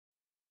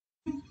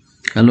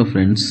Hello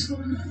friends,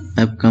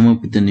 I've come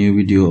up with a new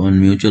video on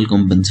mutual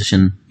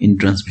compensation in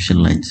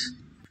transmission lines.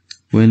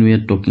 When we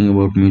are talking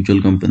about mutual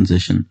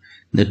compensation,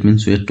 that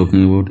means we are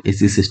talking about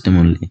AC system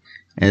only.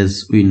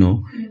 As we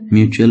know,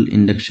 mutual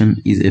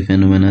induction is a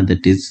phenomena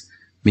that is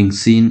being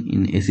seen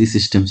in AC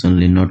systems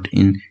only, not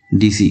in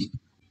DC.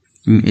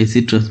 In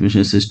AC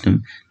transmission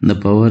system, the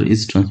power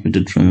is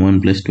transmitted from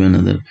one place to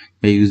another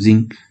by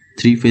using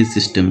three-phase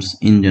systems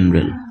in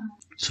general.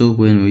 So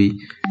when we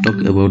talk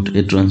about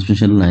a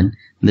transmission line,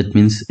 that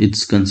means it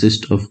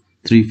consists of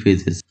three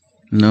phases.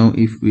 Now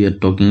if we are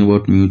talking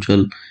about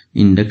mutual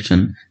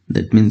induction,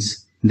 that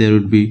means there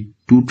would be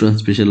two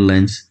transmission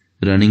lines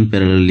running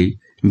parallelly,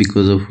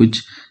 because of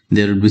which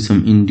there would be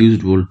some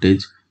induced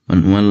voltage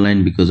on one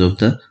line because of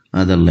the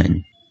other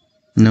line.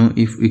 Now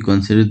if we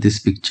consider this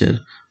picture,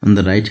 on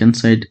the right hand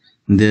side,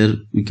 there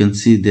we can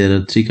see there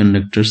are three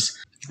conductors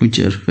which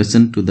are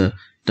fastened to the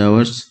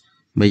towers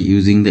by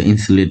using the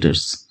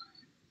insulators.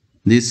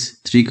 These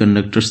three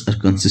conductors are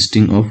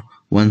consisting of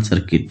one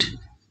circuit,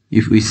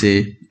 if we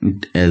say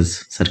it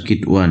as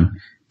circuit 1,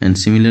 and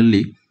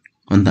similarly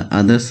on the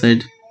other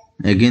side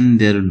again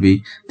there will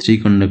be three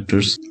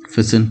conductors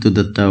fastened to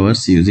the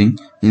towers using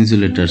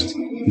insulators.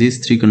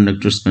 These three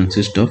conductors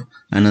consist of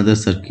another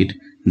circuit,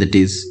 that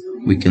is,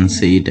 we can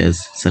say it as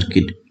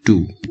circuit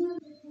 2.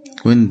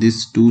 When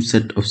these two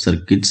set of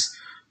circuits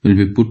will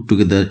be put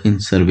together in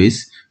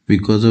service,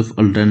 because of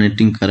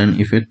alternating current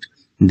effect,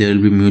 there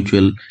will be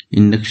mutual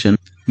induction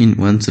in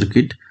one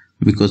circuit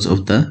because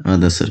of the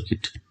other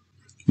circuit.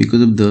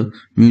 Because of the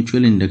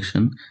mutual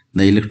induction,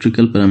 the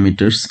electrical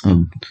parameters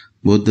of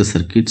both the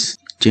circuits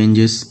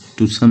changes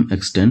to some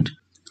extent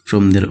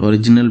from their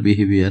original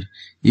behavior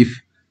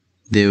if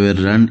they were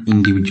run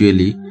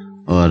individually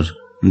or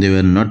they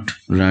were not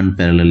run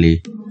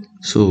parallelly.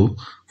 So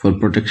for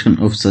protection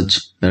of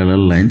such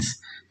parallel lines,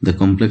 the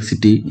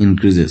complexity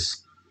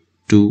increases.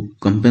 To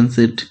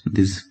compensate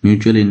this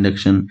mutual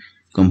induction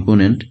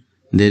component,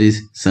 there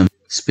is some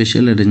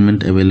special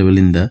arrangement available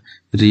in the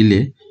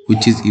relay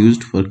which is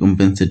used for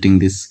compensating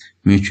this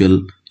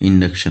mutual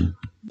induction.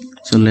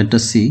 So let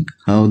us see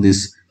how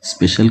this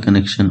special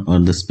connection or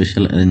the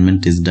special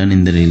arrangement is done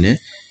in the relay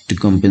to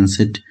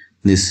compensate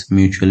this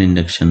mutual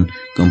induction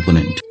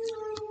component.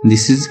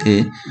 This is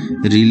a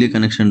relay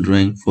connection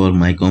drawing for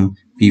MICOM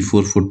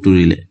P442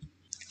 relay.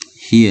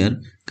 Here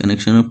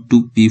connection of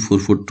two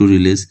P442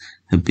 relays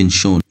have been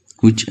shown,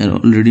 which are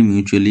already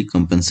mutually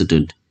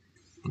compensated.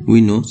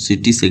 We know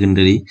CT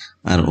secondary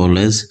are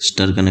always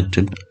star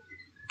connected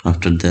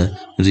after the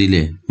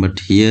relay, but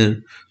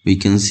here we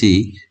can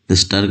see the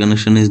star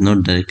connection is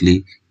not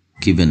directly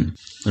given.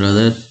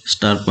 Rather,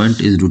 star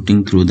point is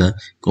routing through the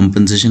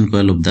compensation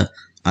coil of the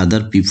other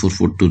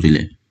P442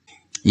 relay.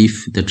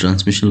 If the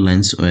transmission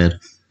lines were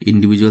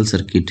individual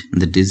circuit,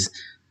 that is,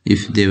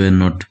 if they were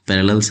not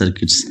parallel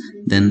circuits,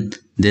 then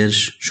there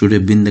should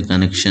have been the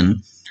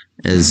connection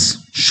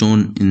as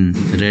shown in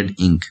red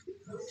ink.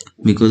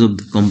 Because of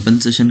the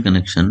compensation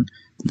connection,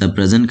 the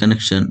present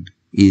connection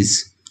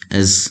is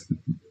as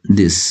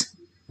this,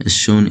 as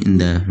shown in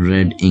the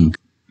red ink.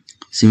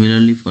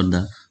 Similarly for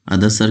the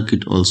other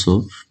circuit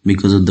also,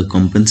 because of the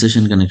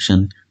compensation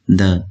connection,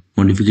 the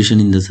modification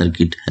in the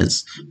circuit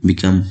has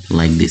become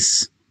like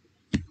this.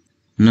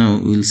 Now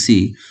we will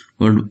see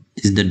what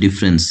is the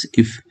difference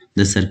if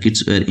the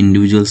circuits were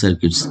individual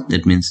circuits.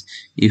 That means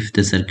if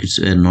the circuits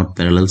were not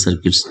parallel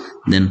circuits,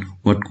 then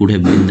what could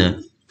have been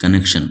the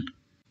connection.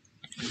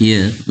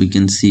 Here we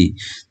can see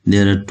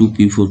there are two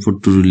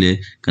P442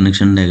 relay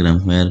connection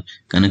diagram where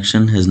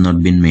connection has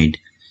not been made.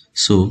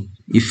 So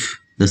if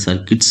the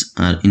circuits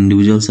are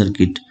individual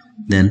circuit,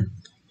 then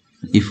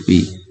if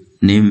we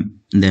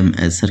name them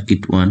as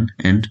circuit 1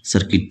 and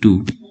circuit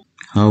 2,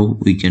 how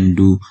we can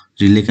do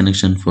relay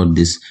connection for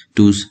these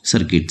two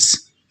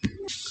circuits.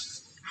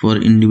 For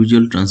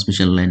individual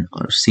transmission line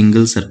or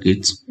single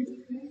circuits,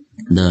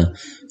 the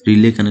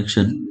relay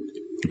connection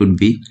would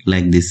be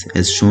like this,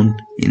 as shown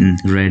in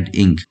red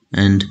ink,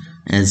 and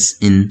as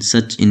in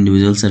such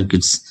individual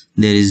circuits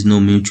there is no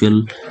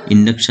mutual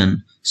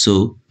induction,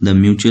 so the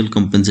mutual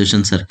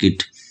compensation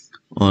circuit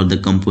or the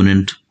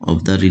component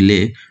of the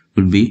relay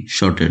would be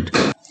shorted.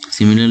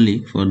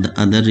 Similarly for the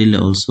other relay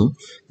also,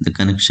 the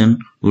connection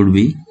would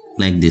be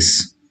like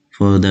this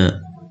for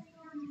the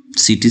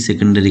CT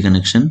secondary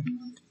connection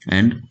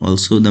and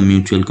also the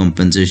mutual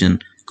compensation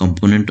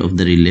component of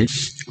the relay.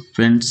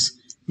 Friends,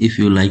 if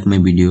you like my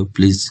video,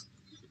 please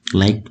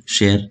like,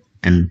 share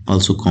and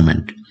also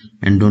comment,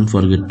 and don't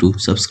forget to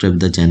subscribe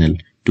the channel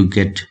to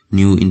get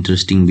new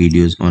interesting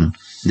videos on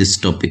these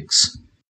topics.